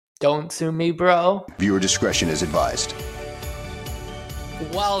Don't sue me, bro. Viewer discretion is advised.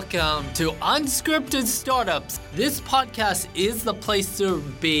 Welcome to Unscripted Startups. This podcast is the place to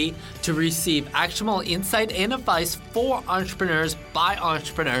be to receive actionable insight and advice for entrepreneurs by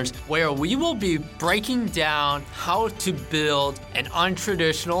entrepreneurs, where we will be breaking down how to build an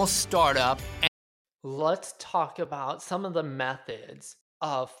untraditional startup. And let's talk about some of the methods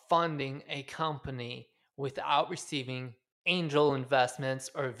of funding a company without receiving angel investments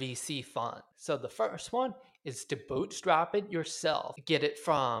or VC funds. So the first one is to bootstrap it yourself. Get it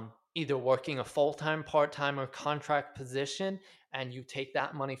from either working a full-time, part-time, or contract position, and you take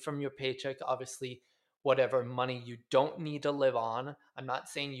that money from your paycheck. Obviously, whatever money you don't need to live on. I'm not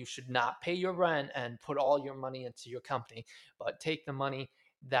saying you should not pay your rent and put all your money into your company, but take the money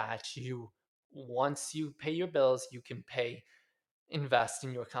that once you pay your bills, you can invest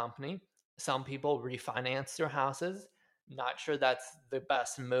in your company. Some people refinance their houses. Not sure that's the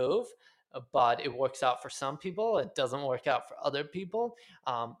best move, but it works out for some people. It doesn't work out for other people.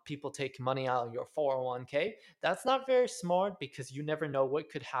 People take money out of your 401k. That's not very smart because you never know what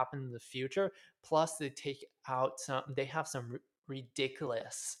could happen in the future. Plus, they have some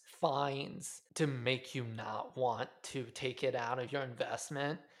ridiculous fines to make you not want to take it out of your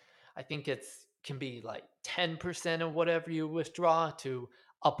investment. I think it's can be like 10% of whatever you withdraw to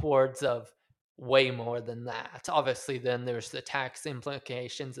upwards of way more than that. Obviously, then there's the tax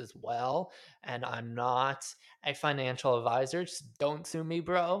implications as well. And I'm not a financial advisor. Just don't sue me,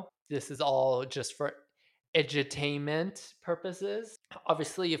 bro. This is all just for edutainment purposes.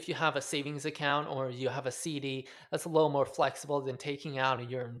 Obviously, if you have a savings account or you have a CD, that's a little more flexible than taking out of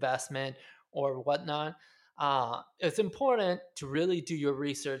your investment or whatnot. It's important to really do your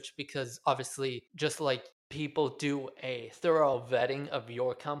research because obviously, just like people do a thorough vetting of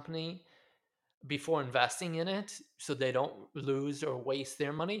your company before investing in it so they don't lose or waste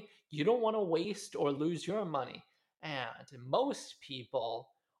their money, you don't want to waste or lose your money. And most people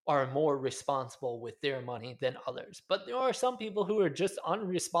are more responsible with their money than others. But there are some people who are just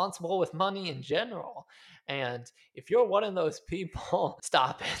unresponsible with money in general. And if you're one of those people,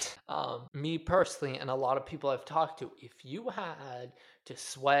 stop it. Me personally, and a lot of people I've talked to, if you had to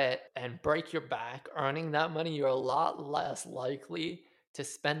sweat and break your back earning that money, you're a lot less likely to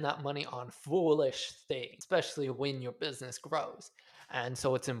spend that money on foolish things, especially when your business grows. And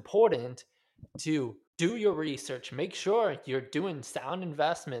so it's important to do your research, make sure you're doing sound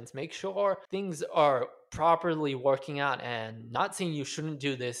investments, make sure things are properly working out. And not saying you shouldn't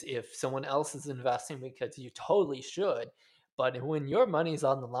do this if someone else is investing, because you totally should. But when your money's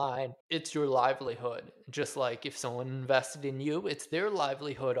on the line, it's your livelihood. Just like if someone invested in you, it's their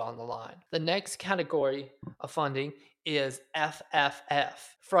livelihood on the line. The next category of funding is FFF,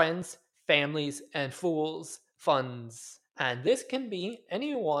 Friends, Families, and Fools Funds. And this can be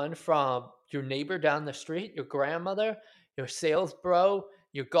anyone from your neighbor down the street, your grandmother, your sales bro,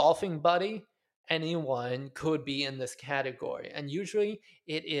 your golfing buddy. Anyone could be in this category. And usually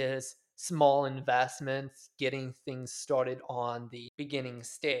it is small investments, getting things started on the beginning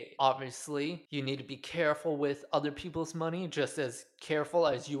stage. Obviously, you need to be careful with other people's money, just as careful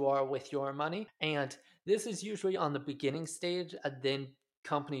as you are with your money. And this is usually on the beginning stage, and then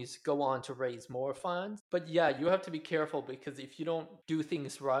companies go on to raise more funds. But yeah, you have to be careful because if you don't do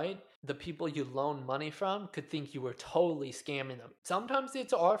things right, the people you loan money from could think you were totally scamming them. Sometimes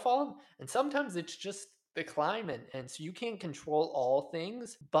it's our fault, and sometimes it's just the climate. And so you can't control all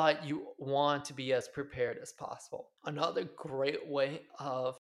things, but you want to be as prepared as possible. Another great way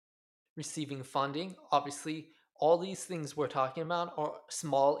of receiving funding, obviously, all these things we're talking about are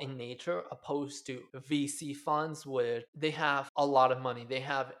small in nature, opposed to VC funds where they have a lot of money. They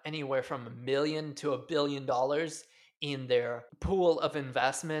have anywhere from $1 million to $1 billion in their pool of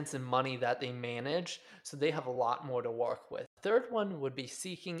investments and money that they manage. So they have a lot more to work with. Third one would be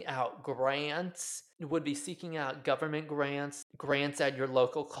seeking out grants. It would be seeking out government grants, grants at your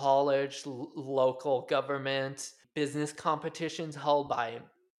local college, local government, business competitions held by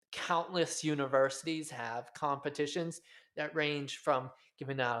countless universities have competitions that range from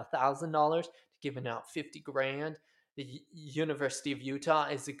giving out $1,000 to giving out 50 grand. The University of Utah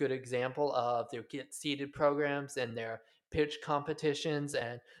is a good example of their Get Seated programs and their pitch competitions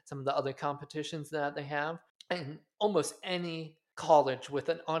and some of the other competitions that they have. And almost any college with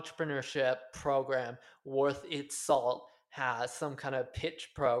an entrepreneurship program worth its salt has some kind of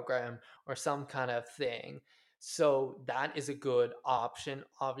pitch program or some kind of thing. So that is a good option.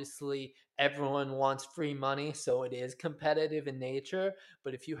 Obviously, everyone wants free money, so it is competitive in nature.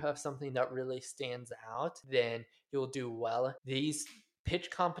 But if you have something that really stands out, then you'll do well. These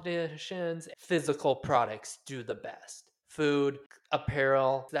pitch competitions, physical products do the best. food,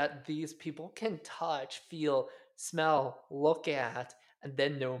 apparel that these people can touch, feel, smell, look at, and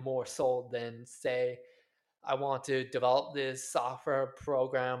then they're more sold than, say, I want to develop this software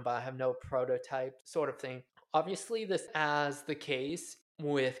program, but I have no prototype, sort of thing. Obviously, this as the case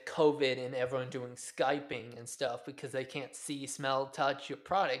with COVID and everyone doing Skyping and stuff because they can't see, smell, touch your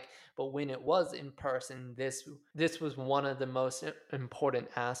product. But when it was in person, this was one of the most important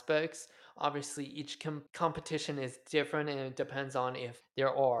aspects. Obviously, each competition is different, and it depends on if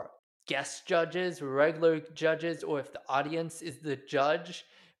there are guest judges, regular judges, or if the audience is the judge,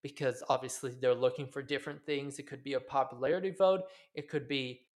 because obviously they're looking for different things. It could be a popularity vote, it could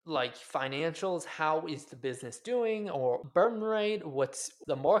be like financials, how is the business doing, or burn rate, what's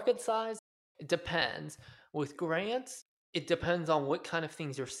the market size. It depends. With grants, it depends on what kind of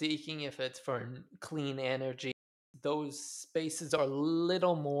things you're seeking. If it's for clean energy, those spaces are a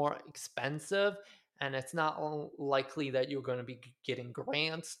little more expensive, and it's not likely that you're going to be getting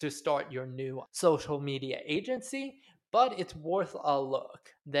grants to start your new social media agency, but it's worth a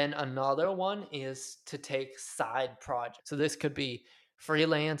look. Then another one is to take side projects. So this could be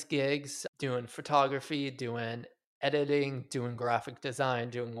freelance gigs, doing photography, doing editing, doing graphic design,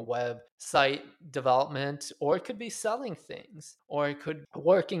 doing website development, or it could be selling things, or it could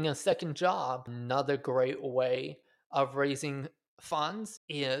working a second job. Another great way of raising funds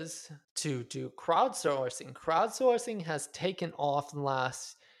is to do crowdsourcing. Crowdsourcing has taken off the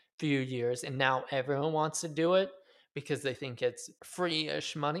last few years, and now everyone wants to do it because they think it's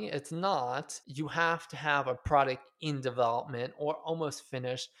free-ish money. It's not. You have to have a product in development or almost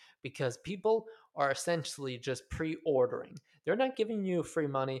finished, because people are essentially just pre-ordering. They're not giving you free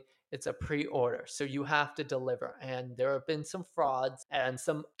money. It's a pre-order. So you have to deliver. And there have been some frauds and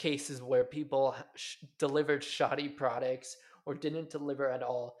some cases where people delivered shoddy products or didn't deliver at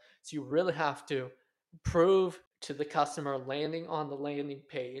all. So you really have to prove to the customer landing on the landing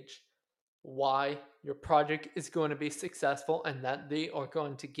page why your project is going to be successful and that they are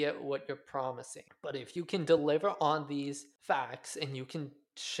going to get what you're promising. But if you can deliver on these facts and you can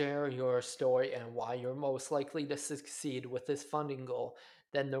share your story and why you're most likely to succeed with this funding goal,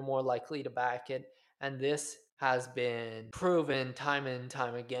 then they're more likely to back it. And this has been proven time and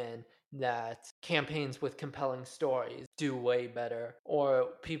time again that campaigns with compelling stories do way better, or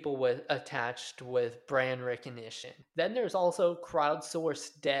people with attached with brand recognition. Then there's also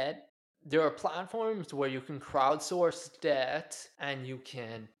crowdsourced debt. There are platforms where you can crowdsource debt and you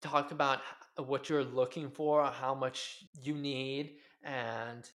can talk about what you're looking for, how much you need,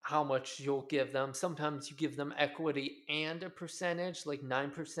 and how much you'll give them. Sometimes you give them equity and a percentage, like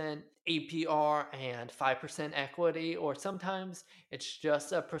 9% APR and 5% equity, or sometimes it's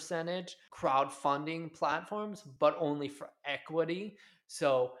just a percentage. Crowdfunding platforms, but only for equity.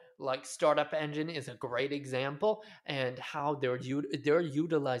 So like Startup Engine is a great example, and how they're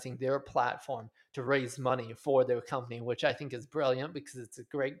utilizing their platform to raise money for their company, which I think is brilliant because it's a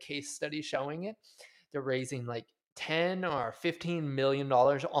great case study showing it. They're raising like 10 or 15 million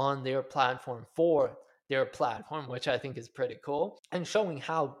dollars on their platform for their platform, which I think is pretty cool, and showing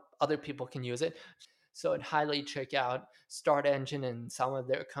how other people can use it. So I'd highly check out Start Engine and some of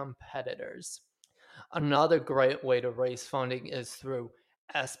their competitors. Another great way to raise funding is through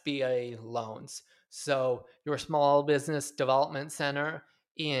SBA loans. So, your small business development center,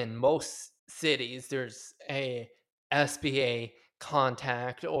 in most cities, there's a SBA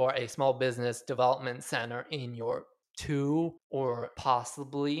contact or a small business development center in your two or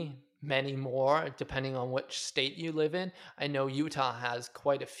possibly many more, depending on which state you live in. I know Utah has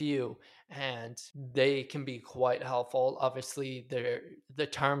quite a few, and they can be quite helpful. Obviously, the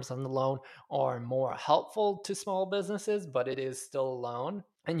terms on the loan are more helpful to small businesses, but it is still a loan.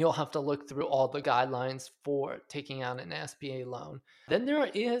 And you'll have to look through all the guidelines for taking out an SBA loan. Then there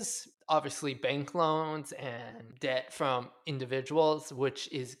is obviously bank loans and debt from individuals,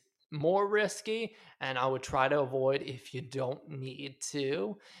 which is more risky, and I would try to avoid if you don't need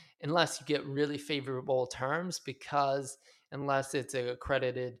to, unless you get really favorable terms, because unless it's a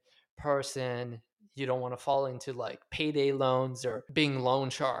accredited person, you don't want to fall into like payday loans or being loan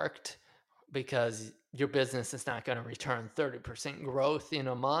sharked, because your business is not going to return 30% growth in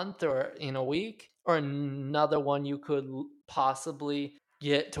a month or in a week. Or another one you could possibly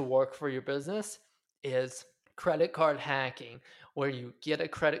get to work for your business is credit card hacking, where you get a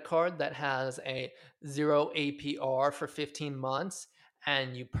credit card that has a 0 APR for 15 months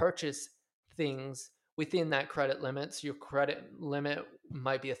and you purchase things within that credit limit. So your credit limit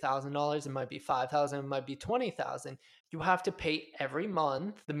might be $1,000, it might be $5,000, it might be $20,000. You have to pay every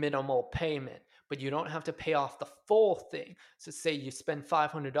month the minimal payment, but you don't have to pay off the full thing. So say you spend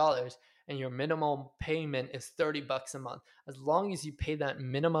 $500, and your minimum payment is $30 a month. As long as you pay that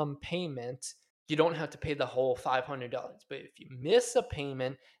minimum payment, you don't have to pay the whole $500. But if you miss a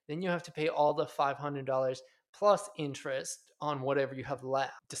payment, then you have to pay all the $500 plus interest on whatever you have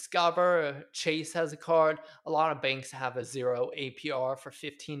left. Discover, Chase has a card. A lot of banks have a zero APR for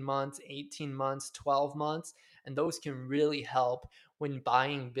 15 months, 18 months, 12 months, and those can really help when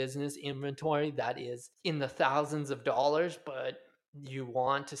buying business inventory that is in the thousands of dollars, but you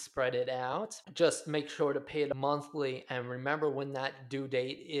want to spread it out. Just make sure to pay it monthly and remember when that due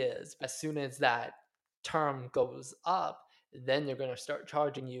date is. As soon as that term goes up, then they're going to start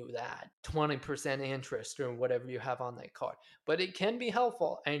charging you that 20% interest or whatever you have on that card. But it can be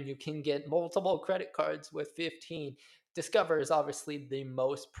helpful, and you can get multiple credit cards with 15. Discover is obviously the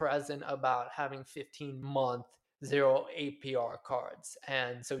most present about having 15-month zero APR cards.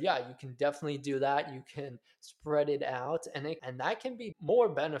 And so, yeah, you can definitely do that. You can spread it out, and that can be more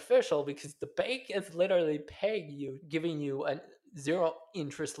beneficial because the bank is literally paying you, giving you a zero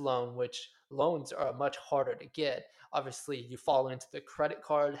interest loan, which loans are much harder to get. Obviously, you fall into the credit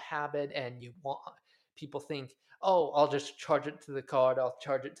card habit, and people think, oh, I'll just charge it to the card,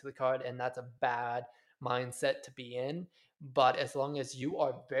 and that's a bad mindset to be in. But as long as you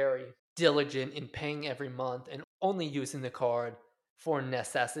are very diligent in paying every month and only using the card for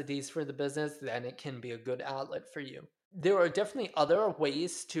necessities for the business, then it can be a good outlet for you. There are definitely other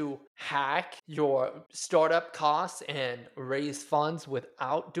ways to hack your startup costs and raise funds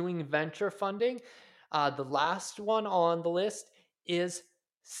without doing venture funding. The last one on the list is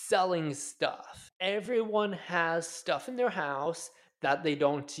selling stuff. Everyone has stuff in their house that they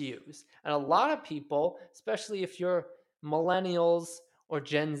don't use. And a lot of people, especially if you're millennials or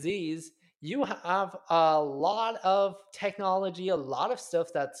Gen Zs, you have a lot of technology, a lot of stuff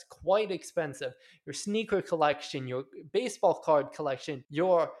that's quite expensive. Your sneaker collection, your baseball card collection,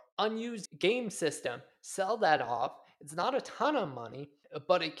 your unused game system, sell that off. It's not a ton of money,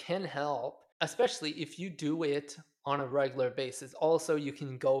 but it can help, especially if you do it on a regular basis. Also, you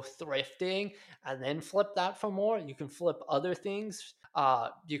can go thrifting and then flip that for more. You can flip other things.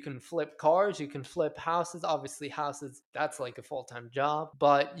 You can flip cars, you can flip houses. Obviously, houses, that's like a full-time job,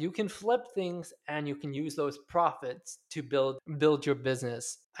 but you can flip things and you can use those profits to build your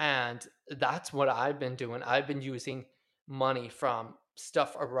business. And that's what I've been doing. I've been using money from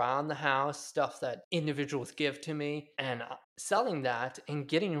stuff around the house, stuff that individuals give to me, and selling that and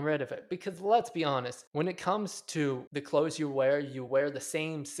getting rid of it. Because let's be honest, when it comes to the clothes you wear the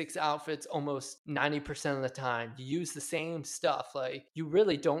same 6 outfits almost 90% of the time. You use the same stuff. Like, you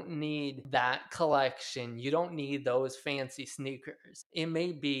really don't need that collection. You don't need those fancy sneakers. It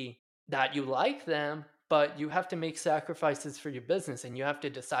may be that you like them, but you have to make sacrifices for your business, and you have to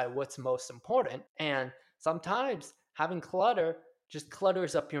decide what's most important. And sometimes having clutter just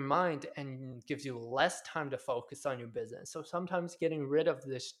clutters up your mind and gives you less time to focus on your business. So sometimes getting rid of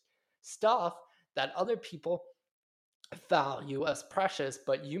this stuff that other people value as precious,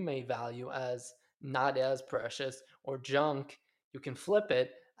 but you may value as not as precious or junk, you can flip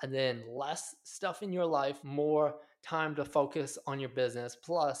it, and then less stuff in your life, more time to focus on your business.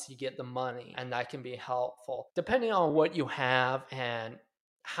 Plus, you get the money, and that can be helpful depending on what you have and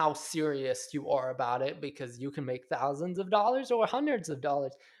how serious you are about it, because you can make thousands of dollars or hundreds of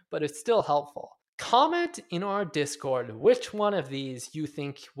dollars, but it's still helpful. Comment in our Discord which one of these you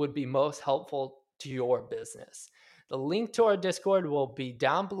think would be most helpful to your business. The link to our Discord will be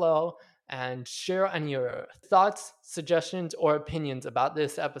down below, and share any of your thoughts, suggestions, or opinions about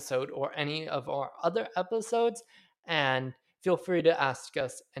this episode or any of our other episodes. And feel free to ask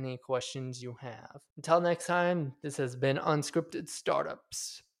us any questions you have. Until next time, this has been Unscripted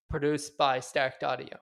Startups, produced by Stacked Audio.